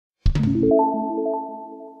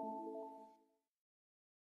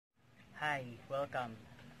Hi, welcome.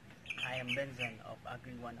 I am Benson of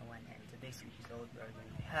Agri 101, and today's episode we are going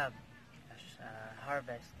to have a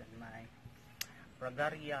harvest on my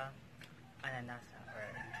Fragaria ananassa, or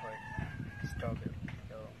in short, strawberry.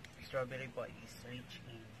 So, strawberry po is rich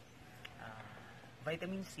in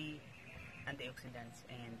vitamin C, antioxidants,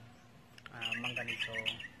 and manganese. So,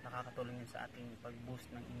 nakakatulong yun sa ating pag-boost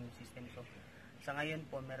ng immune system. So, sa ngayon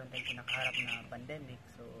po, meron tayong kinakaharap na pandemic.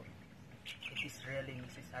 So, it is really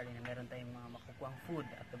necessary na meron tayong mga makukuhang food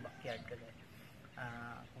at the backyard kasi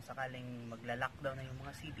kung sakaling magla-lockdown na yung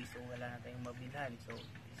mga cities, so wala na tayong mabilhan. So,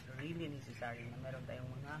 it is really necessary na meron tayong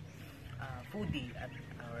mga foodie at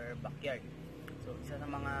our backyard. So, isa sa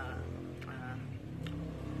mga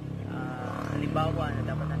halimbawa na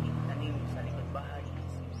dapat natin tanim sa likod bahay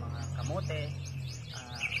is yung mga kamote,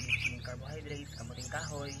 yung carbohydrates, kamuting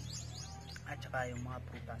kahoy, at saka yung mga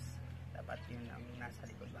prutas. Dapat yun ang nasa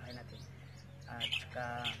likod bahay natin. At saka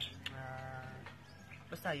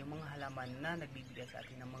basta yung mga halaman na nagbibigay sa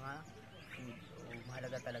atin ng mga food. So,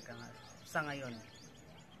 mahalaga talaga nga sa ngayon,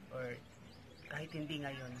 or kahit hindi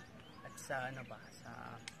ngayon, at sa ano ba,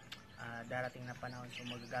 sa darating na panahon. So,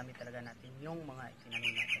 magagamit talaga natin yung mga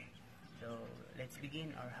itinanim natin. So, let's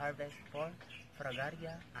begin our harvest for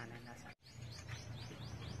Fragaria ananassa.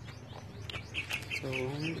 So,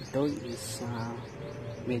 ito is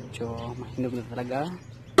medyo mahinog na talaga.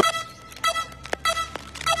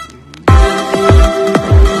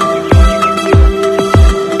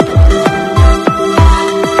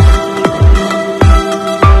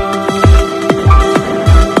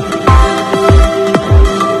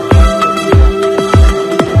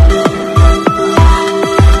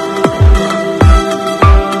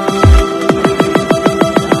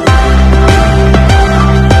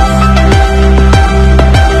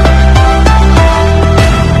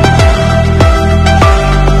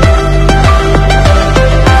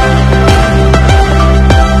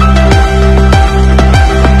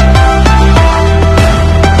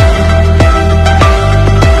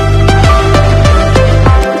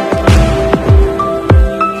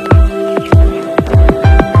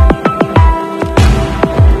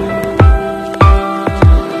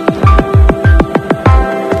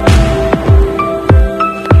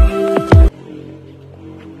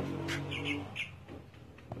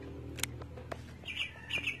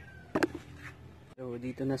 So,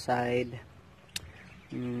 dito na side,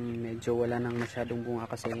 medyo wala nang masyadong bunga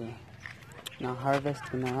kasi na-harvest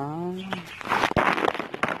ko na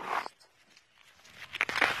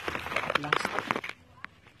last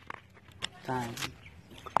time.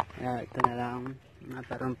 Kaya ito na lang,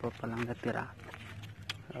 nataroon po palang natira.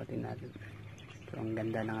 So, tingnan. Ito ang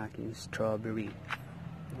ganda ng aking strawberry.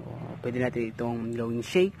 So, pwede natin itong gawing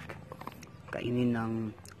shake, kainin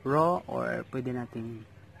ng raw, or pwede natin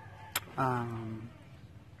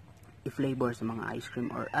i-flavor sa mga ice cream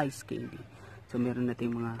or ice candy. So meron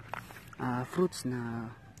natin mga fruits na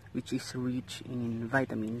which is rich in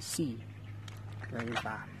vitamin C. So,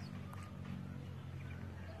 diba?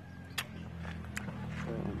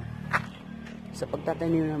 So, sa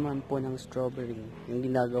pagtatanim naman po ng strawberry, yung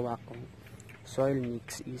ginagawa ko soil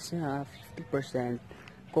mix is 50%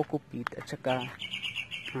 coco peat at saka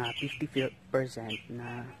 50%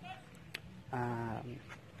 na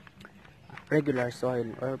regular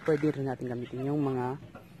soil, or pwede rin natin gamitin yung mga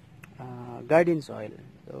garden soil.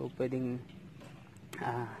 So pwedeng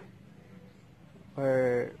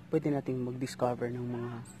or pwede natin mag-discover ng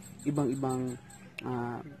mga ibang-ibang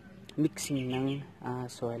mixing ng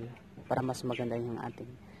soil para mas maganda yung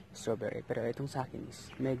ating strawberry. Pero itong sa akin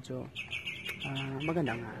is medyo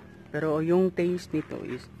maganda nga. Pero yung taste nito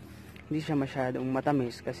is hindi siya masyadong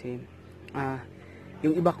matamis kasi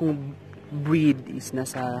yung iba kong breed is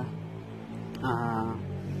nasa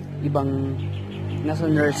nasa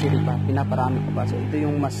nursery pa, pinaparami ko pa. So ito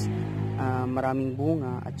yung mas maraming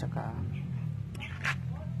bunga at saka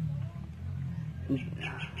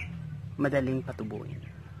madaling patubuin.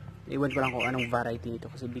 Iwan ko lang kung anong variety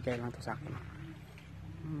nito kasi bigay lang to sa akin.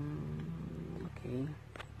 Okay.